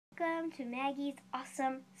welcome to Maggie's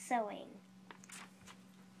Awesome Sewing.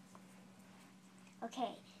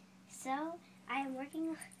 Okay, so I am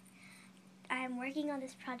working on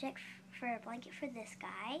this project for a blanket for this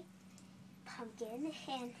guy, Pumpkin,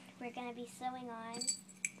 and we're going to be sewing on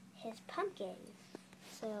his pumpkin.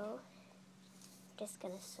 So, just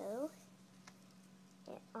going to sew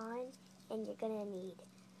it on, and you're going to need,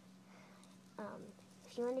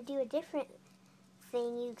 if you want to do a different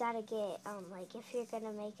thing, you gotta get, like if you're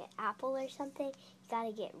gonna make an apple or something, you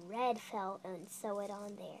gotta get red felt and sew it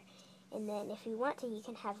on there. And then if you want to, you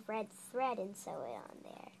can have red thread and sew it on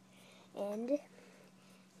there. And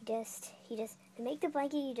to make the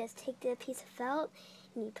blanket, you just take the piece of felt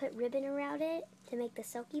and you put ribbon around it to make the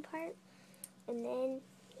silky part. And then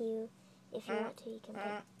if you want to, you can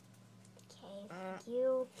put, okay, thank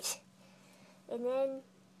you. And then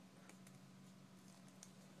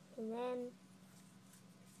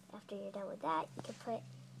after you're done with that, you can put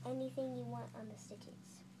anything you want on the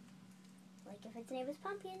stitches. Like if its name is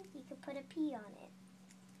Pumpkin, you can put a P on it.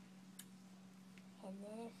 And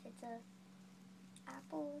then if it's a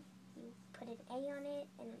apple, you put an A on it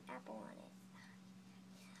and an apple on it.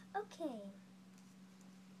 Okay.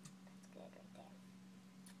 That's good right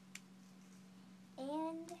there.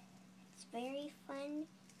 And it's very fun.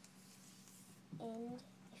 And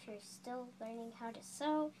if you're still learning how to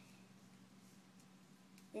sew,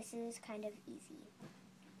 this is kind of easy.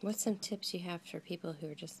 What's some tips you have for people who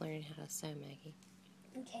are just learning how to sew, Maggie?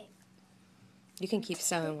 Okay. You can keep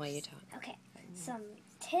sewing while you talk. Okay. Some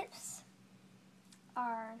tips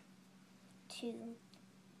are to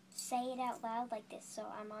say it out loud like this. So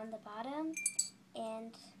I'm on the bottom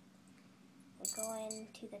and I'm going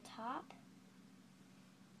to the top.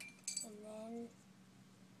 And then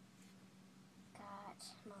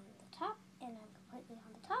I'm on the top and I'm completely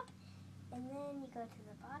on the top. And then you go to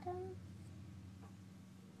the bottom.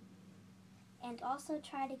 And also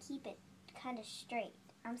try to keep it kind of straight.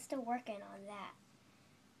 I'm still working on that.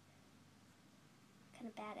 Kind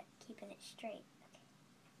of bad at keeping it straight.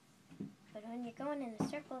 Okay. But when you're going in a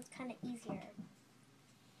circle, it's kind of easier.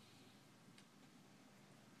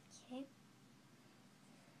 Okay.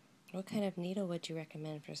 What kind of needle would you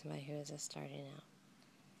recommend for somebody who is just starting out?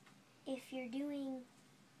 If you're doing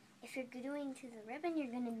to the ribbon,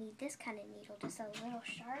 you're going to need this kind of needle, just a little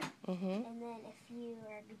sharp. Mm-hmm. And then if you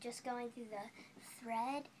are just going through the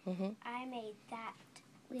thread, I made that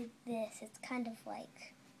with this. It's kind of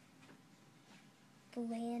like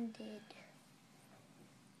blended.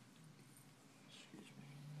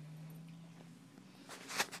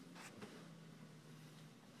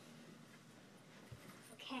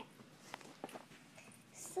 Okay.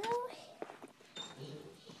 So,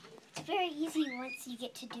 it's very easy once you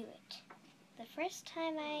get to do it. The first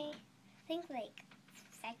time I think like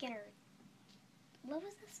second or what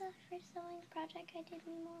was this first sewing project I did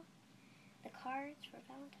anymore? The cards for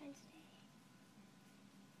Valentine's Day.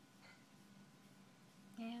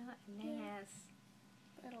 Yeah, and it has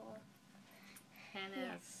Little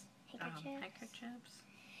handkerchiefs.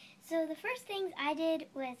 So the first things I did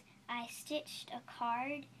was I stitched a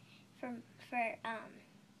card for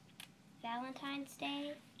Valentine's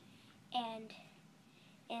Day, and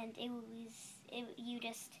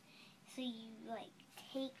you like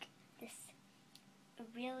take this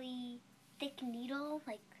really thick needle,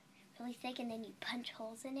 like really thick, and then you punch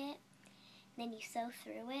holes in it, and then you sew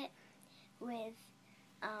through it with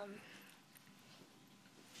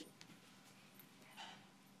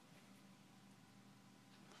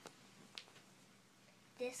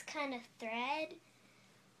this kind of thread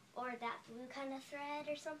or that blue kind of thread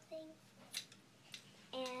or something,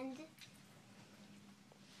 and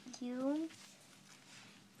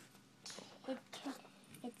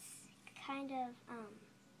it's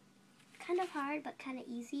kind of hard but kind of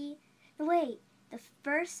easy. Wait, the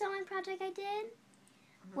first sewing project I did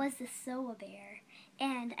was the Sew-A-Bear,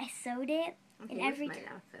 and I sewed it, and He was made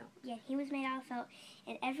out of felt. Yeah, he was made out of felt,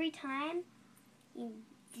 and every time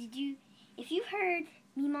if you heard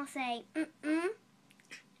Meemaw say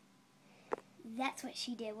that's what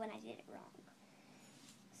she did when I did it wrong.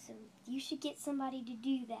 So you should get somebody to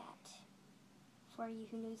do that for you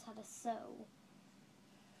who knows how to sew.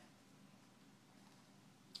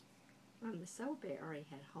 The Sew-A-Bear already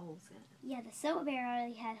had holes in it. Yeah, the Sew-A-Bear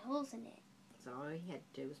already had holes in it. So all he had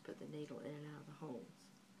to do was put the needle in and out of the holes.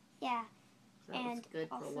 Yeah. So that was good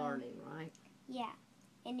for learning, right? Yeah.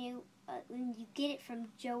 And when you get it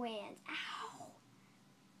from Joann's. Ow!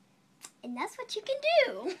 And that's what you can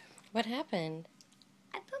do. What happened?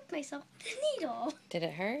 I poked myself with the needle. Did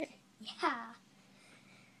it hurt? Yeah.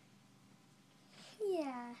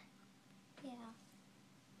 Yeah. Yeah.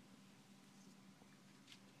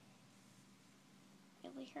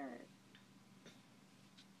 hurt.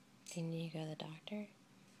 Do you need to go to the doctor?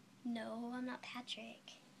 No, I'm not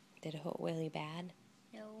Patrick. Did it hurt really bad?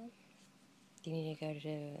 No, Do you need to go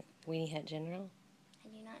to Weenie Hut General? I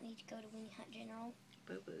do not need to go to Weenie Hut General.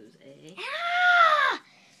 Boo-boos, eh? Ah!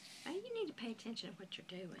 Hey, you need to pay attention to what you're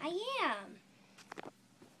doing. I am.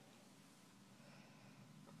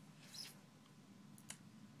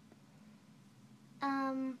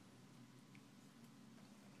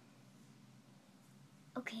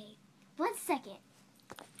 Okay, 1 second.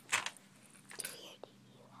 Do you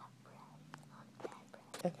have bread on bed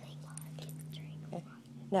bread? Hang on, I'm getting a drink.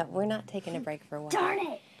 No, we're not taking a break for a while. Darn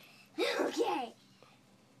it! Okay.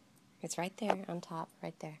 It's right there on top,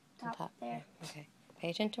 right there. On Top there. Okay.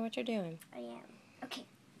 Pay attention to what you're doing. I am. Okay.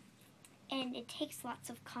 And it takes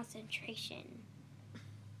lots of concentration.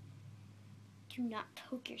 Do not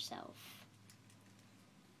poke yourself.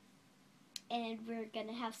 And we're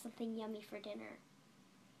gonna have something yummy for dinner.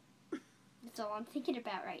 That's all I'm thinking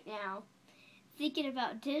about right now. Thinking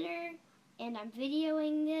about dinner, and I'm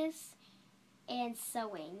videoing this, and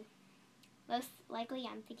sewing. Most likely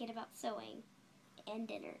I'm thinking about sewing and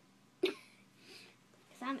dinner. Because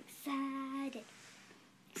I'm excited.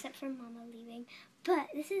 Except for Mama leaving. But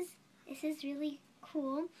this is really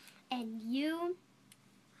cool, and you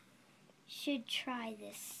should try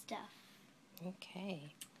this stuff.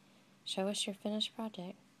 Okay. Show us your finished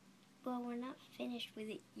project. Well, we're not finished with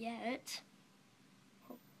it yet.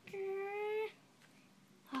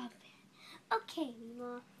 Oh, okay,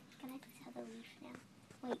 Mima. Can I please have the leaf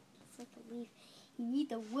now? Wait, it's not the leaf. You need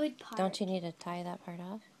the wood part. Don't you need to tie that part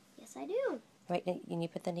off? Yes, I do. Wait, you need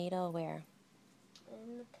to put the needle where?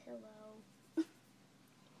 In the pillow.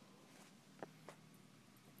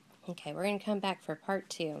 Okay, we're going to come back for part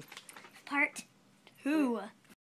 2. Part 2.